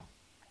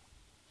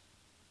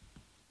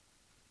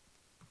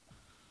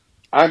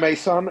I'm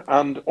Asan,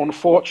 and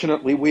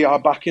unfortunately, we are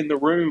back in the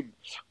room.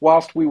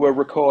 Whilst we were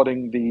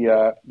recording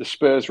the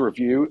Spurs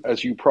review,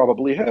 as you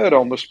probably heard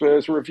on the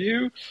Spurs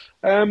review,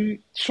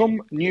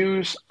 some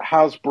news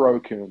has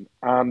broken,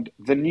 and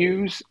the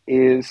news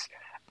is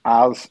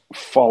as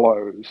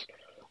follows: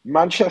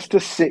 Manchester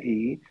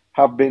City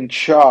have been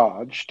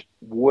charged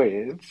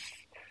with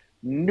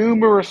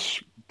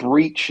numerous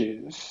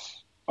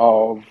breaches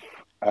of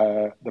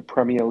the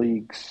Premier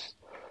League's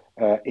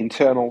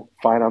internal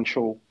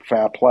financial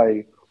fair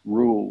play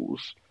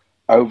rules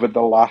over the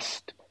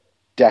last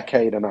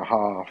decade and a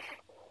half.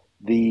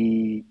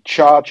 The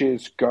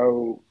charges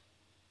go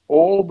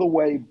all the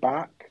way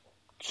back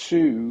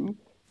to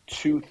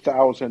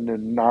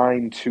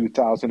 2009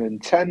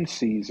 2010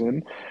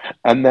 season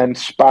and then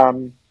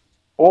span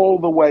all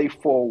the way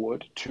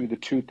forward to the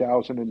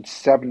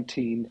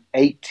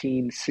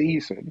 2017-18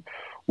 season,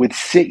 with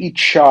City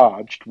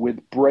charged with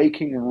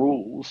breaking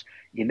rules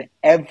in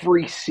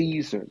every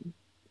season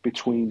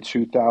between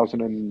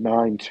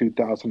 2009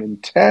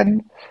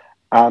 2010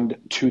 and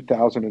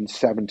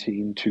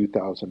 2017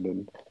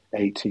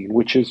 2018,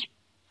 which is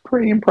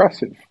pretty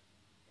impressive,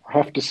 I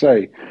have to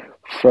say,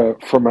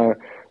 from a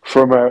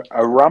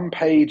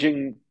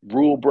rampaging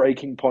rule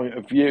breaking point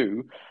of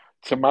view,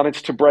 to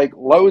manage to break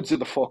loads of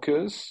the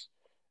fuckers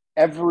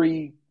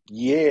every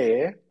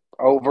year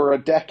over a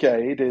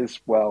decade is,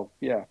 well,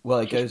 yeah,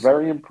 Well, just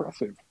very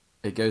impressive.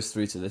 it goes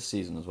through to this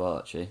season as well,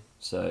 actually.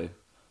 So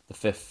the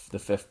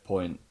fifth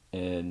point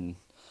in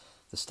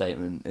the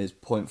statement is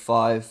point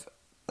 5,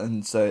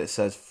 and so it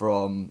says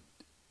from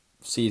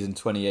season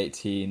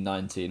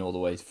 2018-19 all the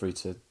way through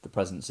to the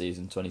present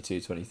season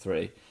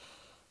 22-23,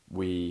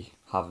 we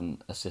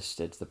haven't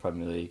assisted the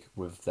Premier League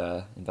with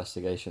their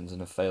investigations and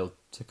have failed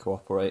to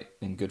cooperate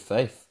in good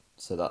faith.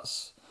 So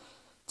that's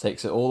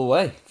takes it all the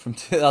way from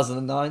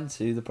 2009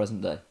 to the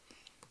present day.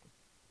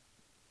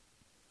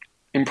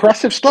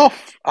 Impressive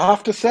stuff, I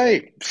have to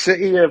say.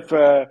 City have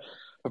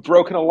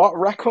broken a lot of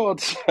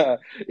records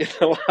in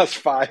the last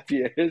 5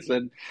 years,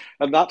 and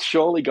that's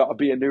surely got to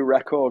be a new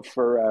record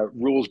for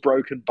rules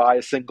broken by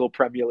a single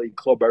Premier League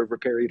club over a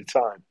period of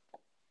time.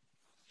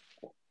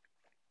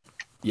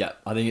 Yeah,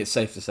 I think it's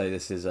safe to say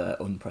this is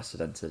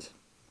unprecedented.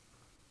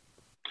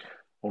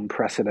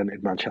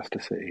 Unprecedented Manchester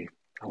City.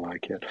 I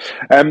like it.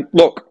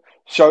 Look,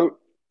 so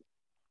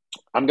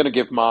I'm going to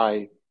give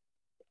my.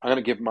 I'm going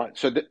to give my.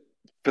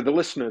 For the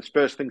listeners,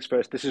 first things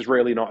first. This is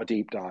really not a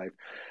deep dive.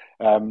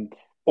 Um,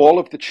 all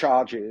of the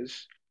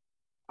charges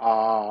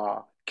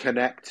are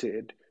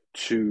connected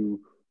to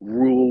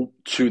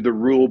the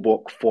rule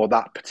book for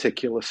that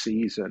particular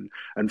season,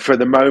 and for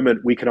the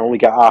moment we can only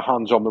get our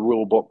hands on the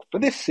rule book for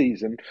this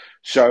season,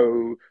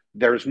 so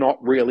there's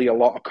not really a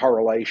lot of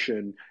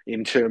correlation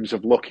in terms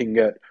of looking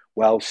at,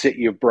 well,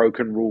 City have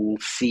broken rule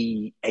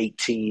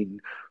C18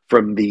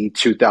 from the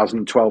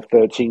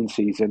 2012-13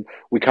 season.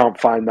 We can't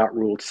find that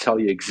rule to tell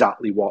you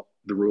exactly what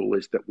the rule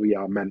is that we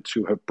are meant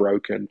to have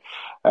broken.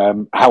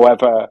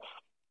 However,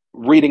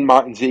 reading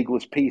Martin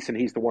Ziegler's piece, and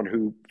he's the one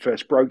who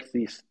first broke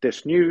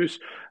this news,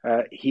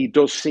 he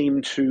does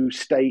seem to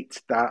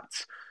state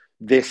that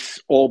this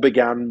all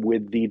began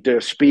with the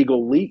Der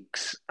Spiegel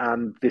leaks,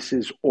 and this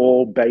is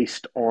all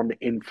based on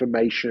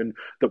information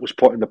that was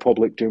put in the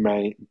public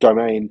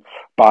domain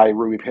by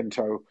Rui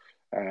Pinto,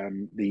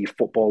 the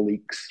Football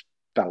Leaks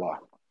fella.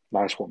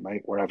 Nice one,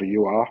 mate, wherever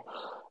you are.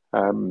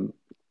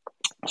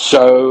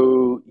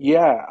 So,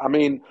 yeah, I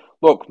mean,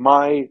 look,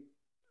 my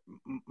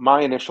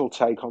initial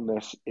take on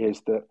this is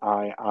that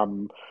I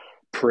am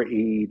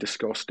pretty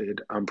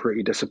disgusted. I'm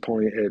pretty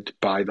disappointed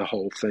by the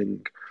whole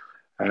thing.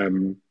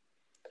 Um,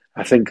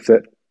 I think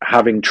that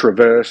having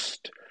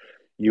traversed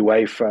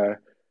UEFA,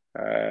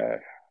 uh,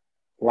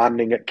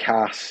 landing at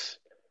CAS,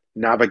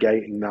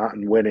 navigating that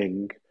and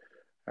winning,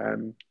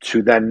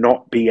 to then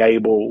not be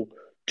able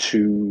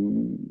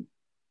to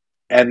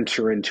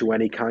enter into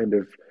any kind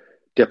of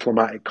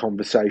diplomatic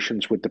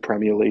conversations with the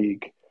Premier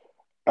League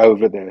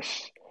over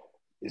this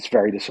is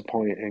very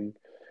disappointing.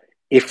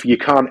 If you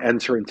can't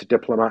enter into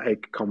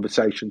diplomatic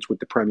conversations with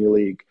the Premier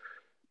League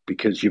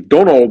because you've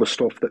done all the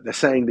stuff that they're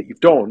saying that you've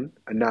done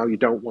and now you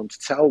don't want to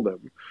tell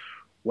them,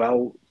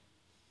 well,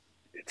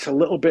 it's a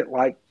little bit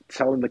like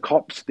telling the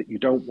cops that you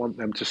don't want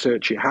them to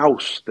search your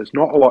house. There's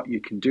not a lot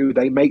you can do.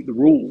 They make the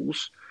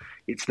rules.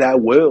 It's their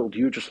world.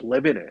 You just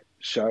live in it.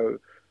 So it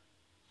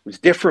was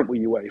different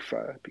with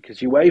UEFA because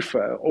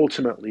UEFA,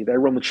 ultimately, they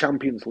run the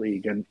Champions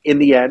League. And in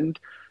the end,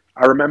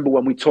 I remember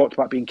when we talked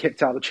about being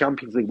kicked out of the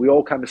Champions League, we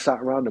all kind of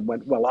sat around and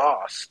went, well,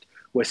 arsed.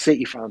 We're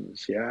City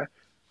fans, yeah?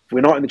 If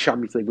we're not in the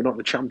Champions League, we're not in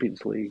the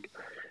Champions League.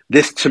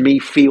 This, to me,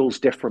 feels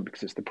different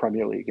because it's the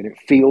Premier League, and it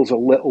feels a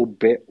little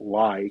bit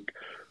like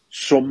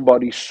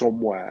somebody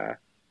somewhere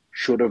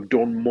should have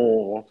done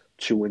more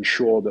to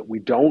ensure that we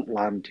don't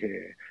land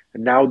here.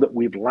 And now that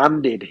we've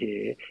landed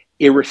here,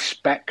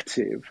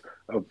 irrespective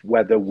of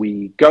whether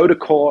we go to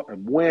court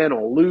and win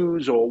or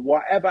lose or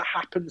whatever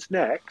happens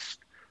next,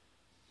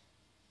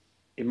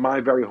 in my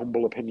very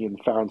humble opinion,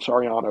 Ferran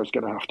Soriano is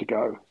going to have to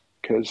go.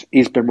 because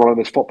he's been running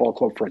this football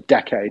club for a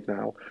decade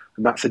now,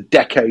 and that's a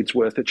decade's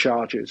worth of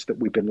charges that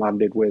we've been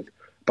landed with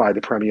by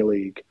the Premier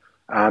League.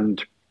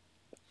 And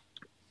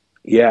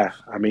yeah,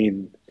 I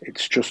mean,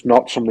 it's just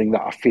not something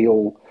that I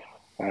feel.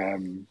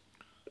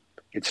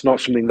 It's not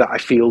something that I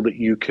feel that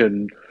you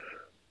can.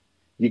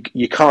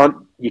 You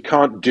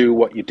can't do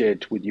what you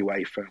did with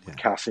UEFA with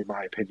CAS, in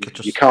my opinion.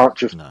 You can't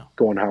just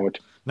go on, Howard.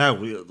 No,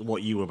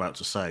 what you were about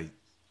to say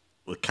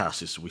with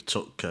CAS is we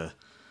took an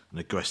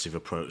aggressive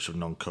approach of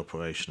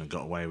non-cooperation and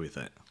got away with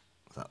it.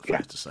 Is that fair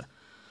to say?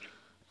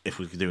 If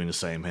we're doing the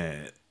same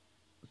here,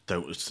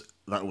 that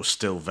was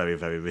still very,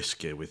 very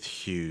risky with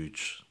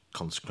huge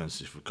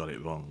consequences if we got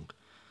it wrong.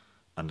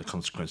 And the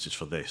consequences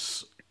for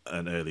this at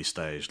an early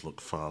stage look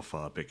far,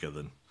 far bigger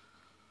than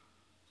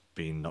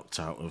being knocked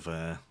out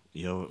of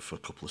Europe for a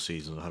couple of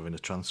seasons or having a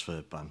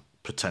transfer ban,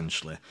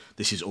 potentially.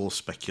 This is all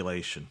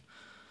speculation.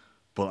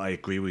 But I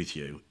agree with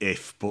you.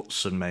 If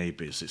buts and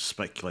maybes, it's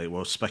speculate.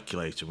 We're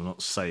speculating. We're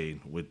not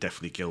saying we're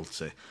definitely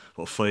guilty.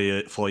 But for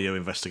your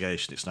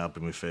investigation, it's now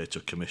been referred to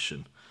a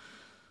commission.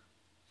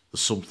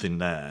 There's something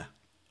there,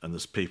 and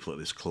there's people at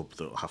this club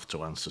that have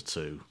to answer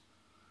to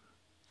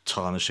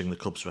tarnishing the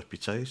club's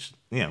reputation.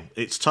 You know,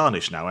 it's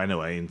tarnished now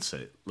anyway, isn't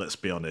it? Let's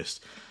be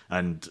honest.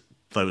 And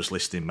those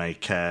listening may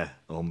care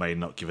or may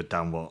not give a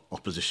damn what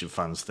opposition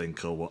fans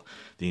think or what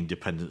the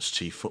Independent's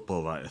chief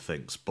football writer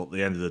thinks. But at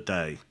the end of the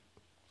day,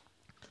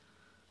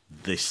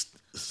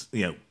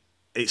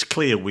 it's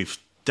clear we've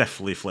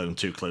definitely flown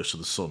too close to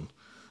the sun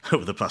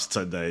over the past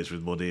 10 days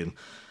with money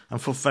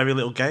and for very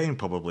little gain,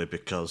 probably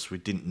because we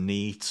didn't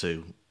need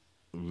to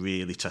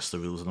really test the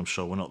rules. And I'm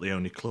sure we're not the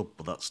only club,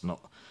 but that's not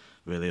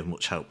really of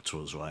much help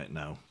to us right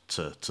now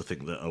to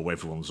think that,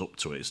 everyone's up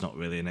to it. It's not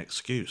really an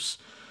excuse.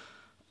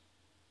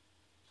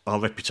 Our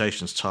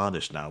reputation's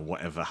tarnished now,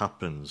 whatever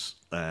happens.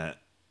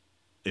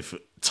 If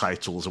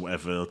titles or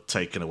whatever are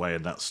taken away,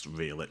 and that's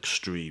real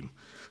extreme,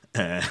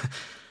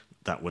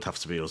 that would have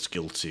to be us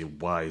guilty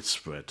of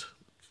widespread,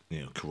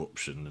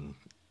 corruption, and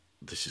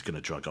this is going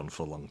to drag on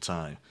for a long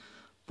time.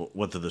 But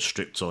whether they're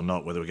strict or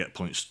not, whether we get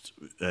points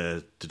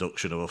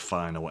deduction or a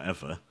fine or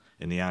whatever,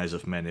 in the eyes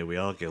of many, we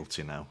are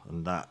guilty now,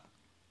 and that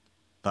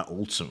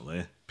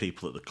ultimately,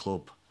 people at the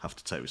club have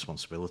to take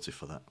responsibility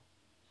for that.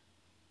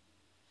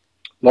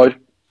 Lloyd?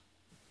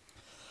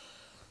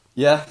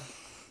 Yeah,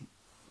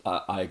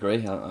 I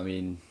agree. I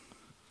mean,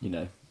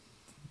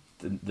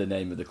 the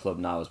name of the club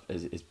now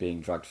is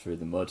being dragged through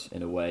the mud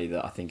in a way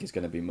that I think is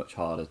going to be much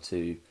harder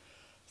to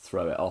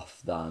throw it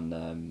off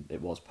than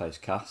it was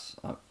post-CAS.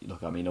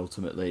 Look, I mean,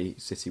 ultimately,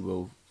 City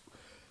will,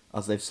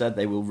 as they've said,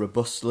 they will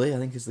robustly, I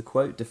think is the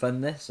quote,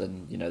 defend this,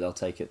 and they'll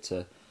take it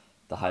to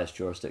the highest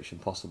jurisdiction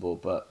possible.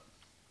 But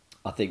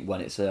I think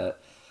when it's the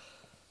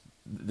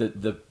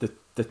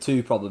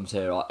two problems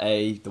here are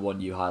the one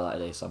you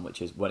highlighted, Asan,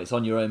 which is when it's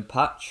on your own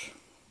patch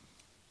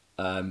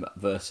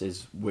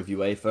versus with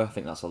UEFA. I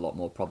think that's a lot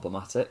more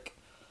problematic.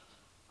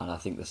 And I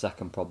think the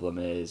second problem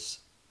is,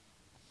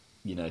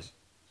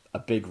 a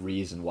big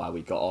reason why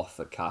we got off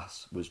at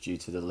CAS was due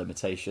to the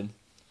limitation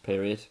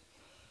period,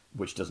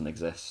 which doesn't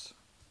exist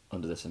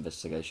under this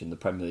investigation. The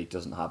Premier League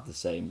doesn't have the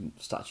same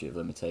statute of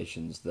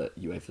limitations that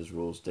UEFA's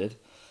rules did.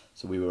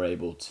 So we were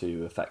able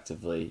to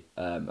effectively,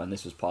 and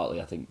this was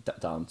partly, I think,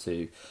 down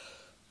to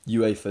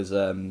UEFA's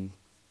own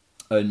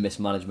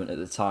mismanagement at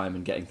the time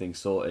and getting things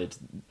sorted.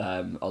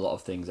 A lot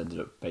of things ended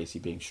up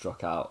basically being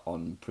struck out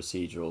on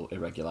procedural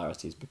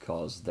irregularities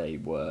because they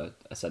were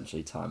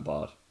essentially time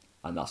barred,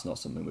 and that's not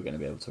something we're going to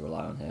be able to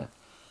rely on here.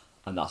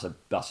 And that's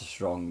a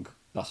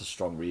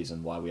strong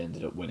reason why we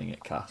ended up winning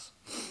at CAS.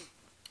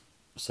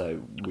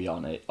 So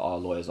our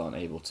lawyers aren't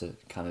able to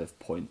kind of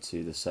point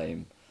to the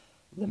same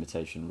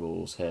limitation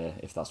rules here,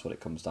 if that's what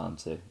it comes down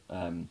to.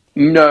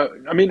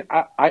 No, I mean,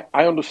 I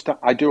understand.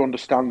 I do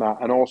understand that,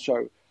 and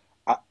also,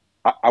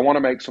 I want to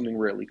make something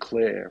really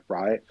clear,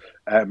 right?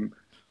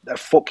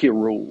 Fuck your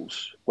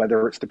rules,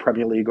 whether it's the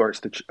Premier League or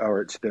it's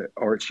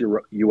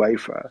your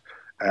UEFA.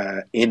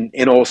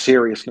 In all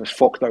seriousness,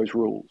 fuck those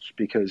rules,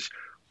 because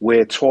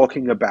we're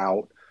talking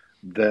about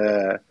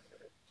the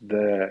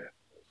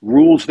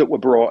rules that were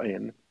brought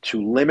in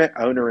to limit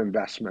owner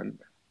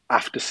investment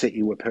after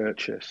City were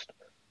purchased.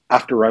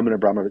 After Roman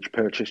Abramovich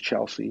purchased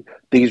Chelsea,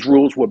 these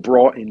rules were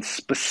brought in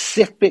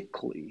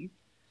specifically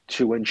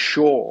to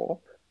ensure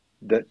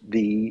that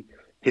the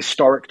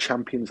historic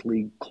Champions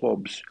League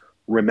clubs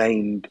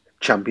remained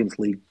Champions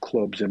League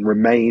clubs and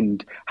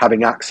remained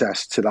having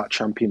access to that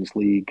Champions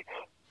League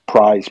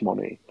prize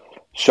money.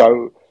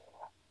 So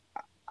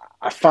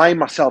I find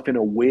myself in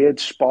a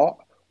weird spot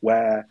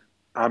where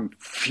I'm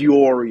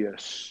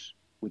furious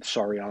with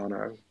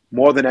Soriano.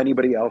 More than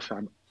anybody else,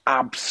 I'm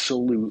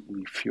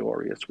absolutely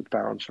furious with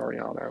Baron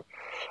Soriano,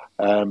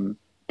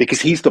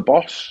 because he's the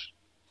boss.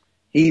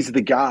 He's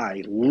the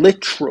guy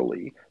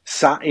literally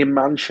sat in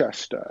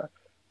Manchester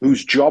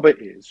whose job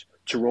it is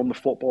to run the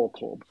football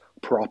club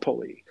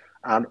properly.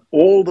 And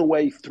all the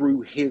way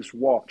through his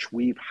watch,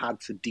 we've had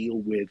to deal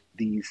with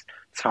these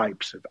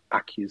types of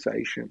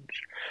accusations.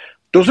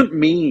 Doesn't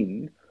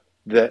mean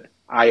that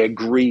I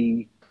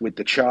agree with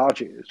the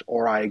charges,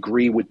 or I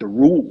agree with the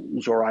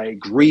rules, or I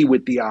agree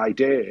with the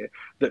idea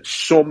that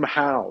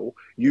somehow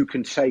you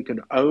can take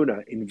an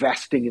owner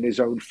investing in his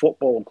own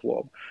football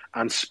club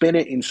and spin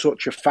it in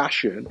such a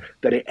fashion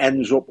that it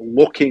ends up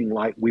looking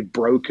like we've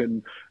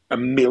broken a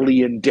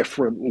million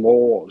different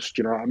laws,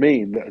 do you know what I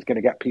mean, that is going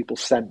to get people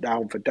sent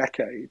down for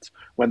decades,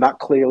 when that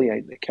clearly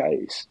ain't the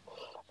case.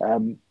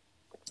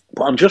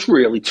 But I'm just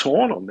really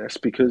torn on this,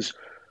 because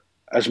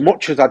as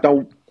much as I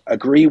don't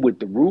agree with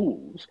the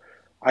rules,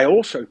 I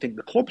also think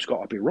the club's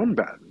got to be run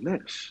better than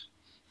this.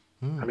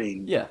 I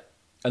mean, Yeah,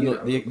 and you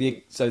look, know,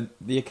 so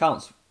the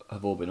accounts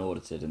have all been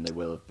audited, and they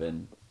will have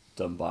been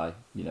done by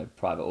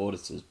private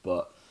auditors.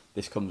 But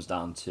this comes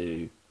down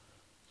to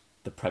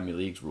the Premier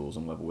League's rules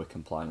and whether we're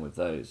complying with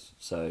those.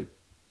 So,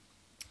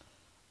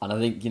 and I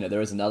think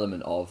there is an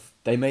element of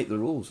they make the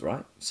rules,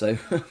 right? So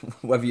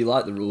whether you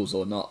like the rules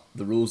or not,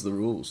 the rules are the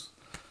rules.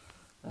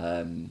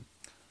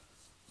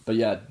 But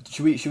yeah,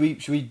 should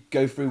we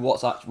go through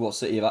what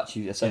City have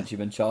actually essentially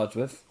been charged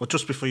with? Well,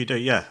 just before you do,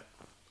 yeah,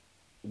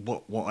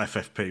 what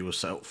FFP was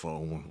set up for,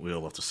 and we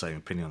all have the same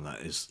opinion on that,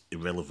 is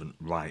irrelevant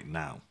right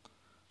now.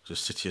 So if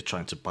City are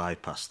trying to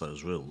bypass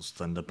those rules,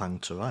 then they're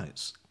banged to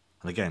rights.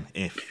 And again,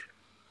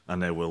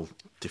 and they will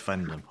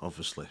defend them,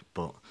 obviously,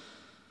 but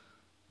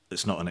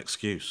it's not an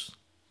excuse.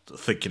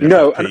 Thinking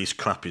no, FFP is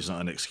crap is not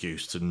an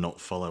excuse to not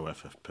follow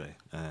FFP.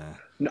 I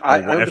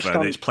Or whatever, understand.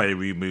 and it's player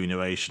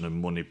remuneration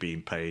and money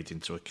being paid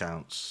into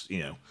accounts,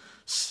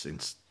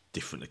 since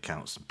different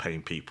accounts, and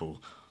paying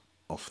people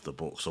off the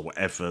books or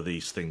whatever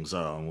these things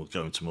are, and we'll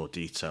go into more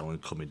detail in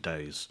coming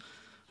days.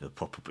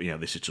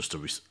 This is just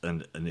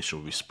an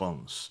initial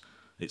response.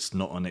 It's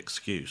not an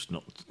excuse,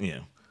 not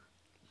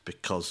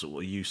because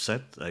what you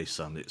said,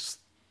 Asan, it's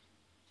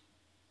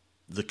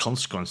the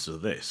consequences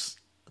of this.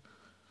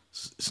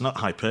 It's not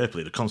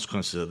hyperbole. The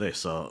consequences of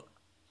this are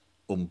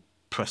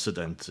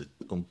unprecedented,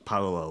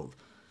 unparalleled.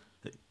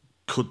 It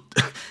could,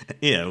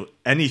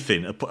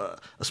 anything,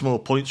 a small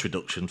points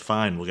reduction,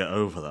 fine, we'll get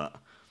over that.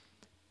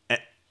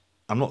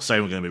 I'm not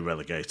saying we're going to be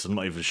relegated. I'm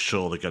not even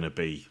sure they're going to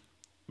be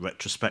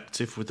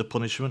retrospective with the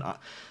punishment.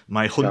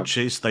 My hunch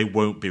is they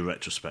won't be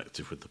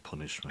retrospective with the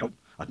punishment.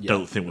 I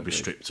don't think we'll be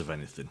stripped of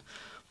anything.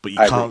 But you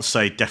can't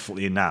say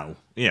definitely now.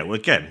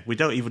 Again, we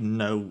don't even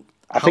know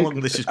how long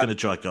this is going to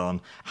drag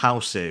on, how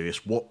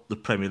serious, what the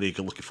Premier League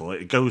are looking for.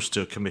 It goes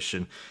to a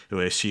commission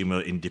who I assume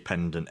are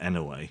independent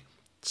anyway.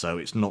 So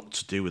it's not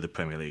to do with the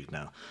Premier League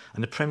now.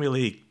 And the Premier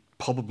League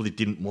probably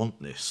didn't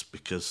want this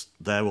because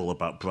they're all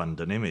about brand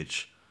and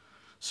image.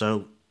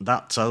 So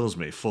that tells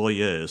me 4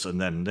 years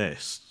and then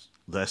this,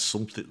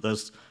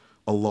 there's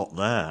a lot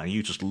there. And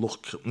you just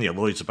look,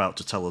 Lloyd's about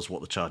to tell us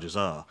what the charges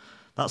are.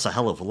 That's a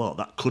hell of a lot.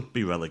 That could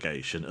be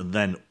relegation, and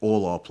then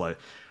all our players.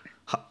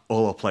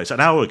 An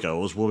hour ago, I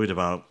was worried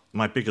about.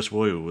 My biggest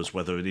worry was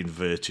whether an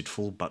inverted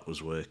fullback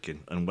was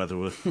working, and whether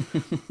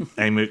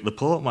Aymeric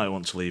Laporte might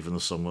want to leave in the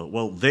summer.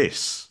 Well,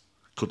 this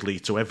could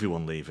lead to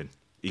everyone leaving,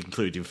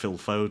 including Phil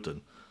Foden.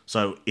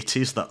 So it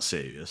is that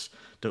serious.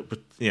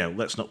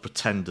 Let's not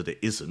pretend that it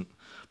isn't.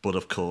 But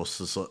of course,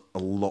 there's a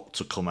lot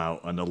to come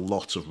out and a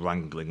lot of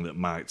wrangling that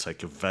might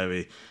take a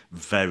very,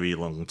 very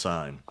long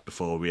time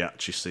before we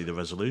actually see the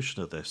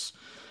resolution of this.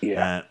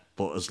 Yeah.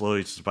 But as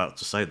Lloyd's about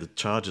to say, the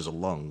charges are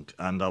long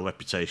and our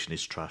reputation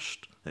is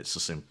trashed. It's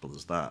as simple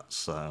as that.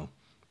 So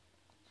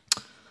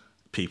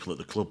people at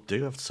the club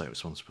do have to take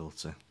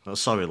responsibility. Oh,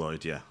 sorry,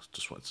 Lloyd. Yeah,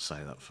 just wanted to say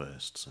that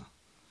first. So.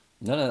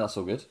 No, that's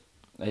all good.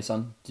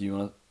 Asan, do you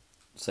want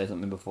to say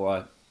something before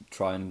I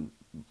try and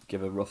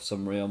give a rough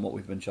summary on what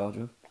we've been charged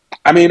with?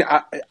 I mean,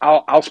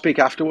 I'll speak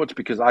afterwards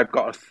because I've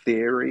got a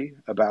theory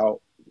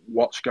about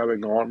what's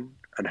going on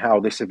and how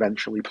this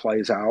eventually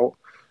plays out.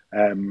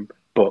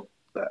 But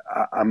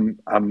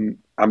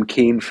I'm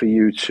keen for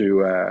you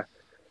to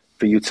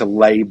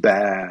lay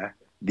bare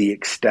the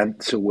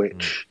extent to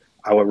which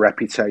our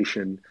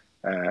reputation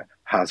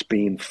has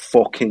been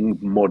fucking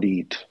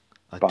muddied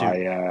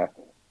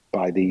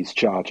by these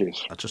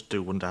charges. I just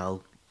do wonder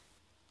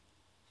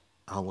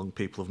how long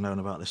people have known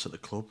about this at the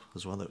club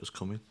as well, that it was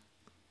coming.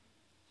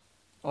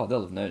 Oh,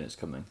 they'll have known it's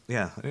coming.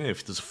 Yeah,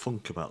 if there's a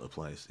funk about the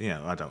place.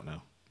 I don't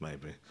know.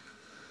 Maybe.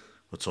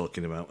 We're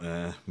talking about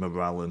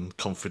morale and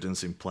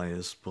confidence in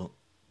players, but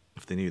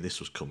if they knew this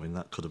was coming,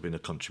 that could have been a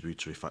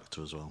contributory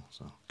factor as well.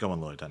 So go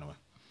on, Lloyd, anyway.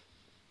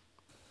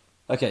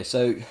 Okay,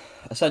 so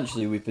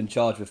essentially we've been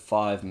charged with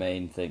 5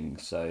 main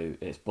things. So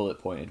it's bullet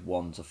pointed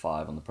 1 to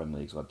 5 on the Premier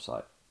League's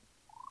website.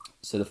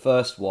 So the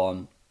first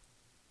one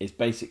is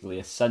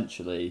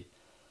essentially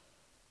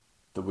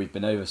that we've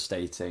been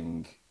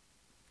overstating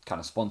kind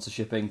of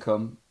sponsorship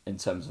income in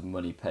terms of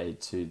money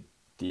paid to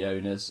the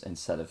owners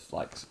instead of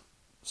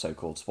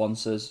so-called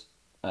sponsors.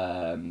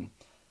 So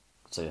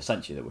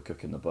essentially that we're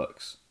cooking the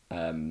books.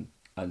 And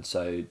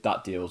so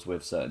that deals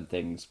with certain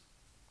things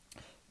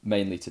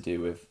mainly to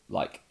do with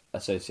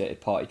associated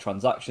party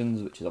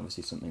transactions, which is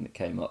obviously something that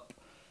came up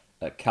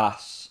at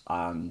CAS,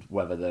 and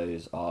whether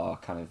those are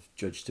kind of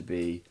judged to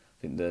be,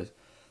 I think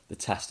the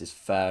test is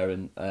fair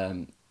and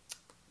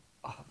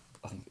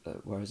I think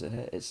where is it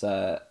here? It's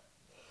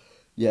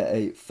Yeah,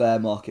 a fair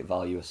market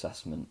value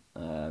assessment,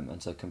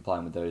 and so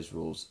complying with those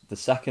rules. The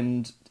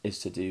second is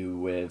to do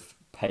with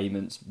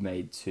payments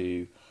made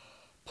to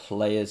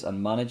players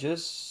and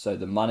managers. So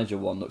the manager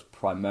one looks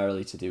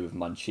primarily to do with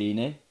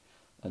Mancini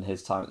and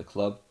his time at the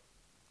club,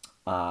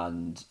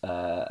 and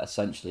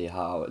essentially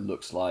how it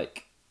looks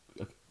like.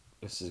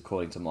 This is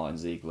according to Martin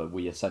Ziegler.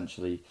 We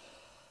essentially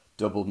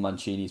doubled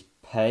Mancini's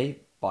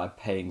pay by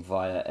paying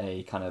via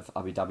a kind of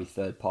Abu Dhabi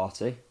third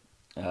party.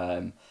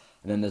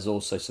 And then there's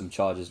also some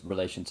charges in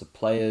relation to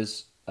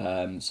players.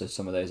 So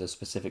some of those are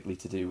specifically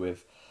to do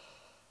with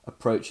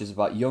approaches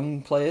about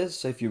young players.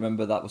 So if you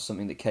remember, that was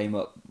something that came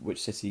up,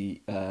 which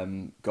City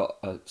got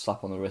a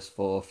slap on the wrist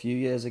for a few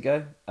years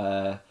ago.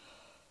 But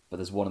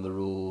there's one of the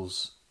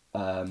rules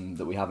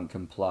that we haven't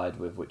complied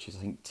with, which is I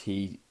think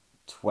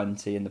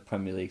T20 in the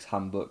Premier League's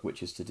handbook,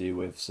 which is to do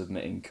with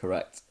submitting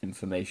correct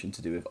information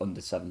to do with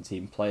under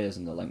 17 players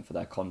and the length of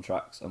their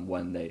contracts and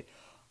when they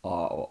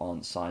are or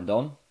aren't signed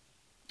on.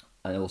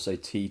 And also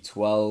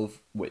T12,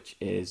 which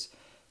is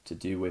to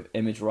do with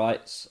image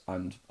rights,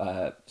 and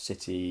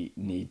City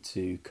need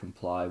to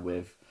comply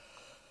with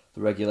the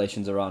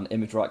regulations around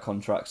image right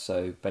contracts.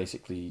 So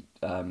basically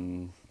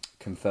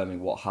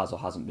confirming what has or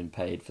hasn't been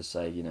paid for,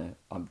 say,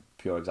 I'm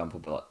pure example,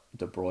 but like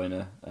De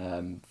Bruyne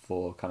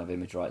for kind of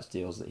image rights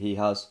deals that he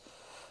has.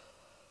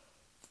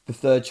 The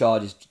third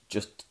charge is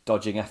just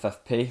dodging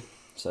FFP.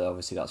 So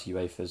obviously that's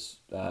UEFA's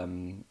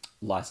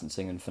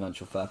licensing and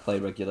financial fair play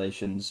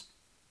regulations.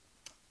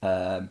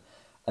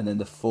 And then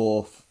the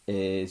fourth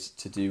is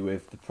to do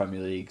with the Premier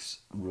League's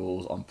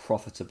rules on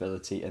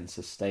profitability and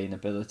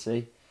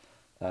sustainability.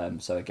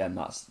 So again,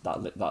 that's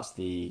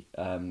the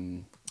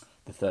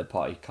third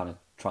party kind of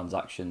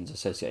transactions,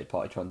 associated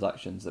party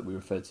transactions that we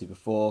referred to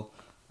before.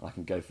 I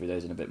can go through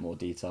those in a bit more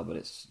detail, but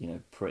it's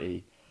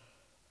pretty.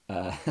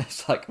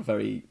 It's like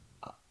very,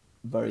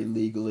 very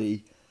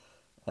legally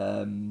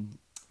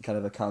kind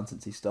of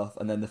accountancy stuff.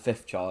 And then the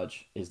fifth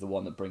charge is the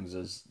one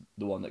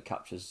that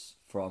captures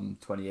from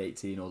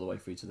 2018 all the way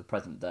through to the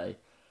present day,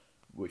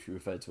 which we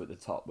referred to at the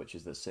top, which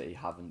is that City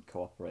haven't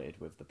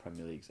cooperated with the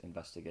Premier League's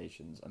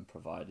investigations and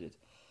provided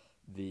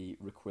the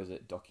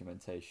requisite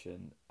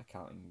documentation,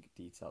 accounting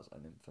details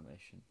and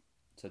information.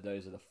 So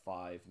those are the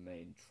 5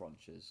 main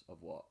tranches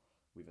of what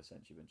we've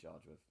essentially been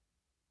charged with.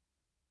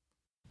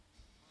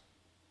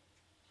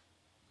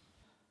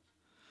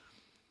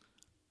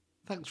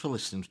 Thanks for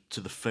listening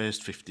to the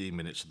first 15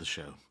 minutes of the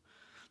show.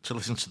 To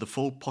listen to the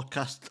full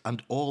podcast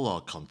and all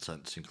our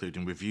content,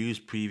 including reviews,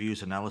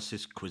 previews,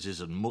 analysis,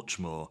 quizzes and much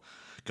more,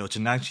 go to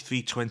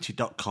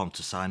 9320.com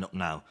to sign up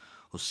now,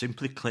 or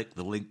simply click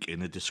the link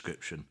in the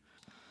description.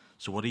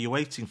 So what are you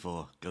waiting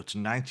for? Go to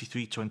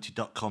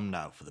 9320.com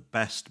now for the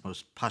best,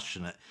 most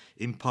passionate,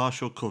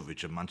 impartial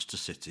coverage of Manchester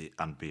City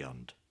and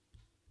beyond.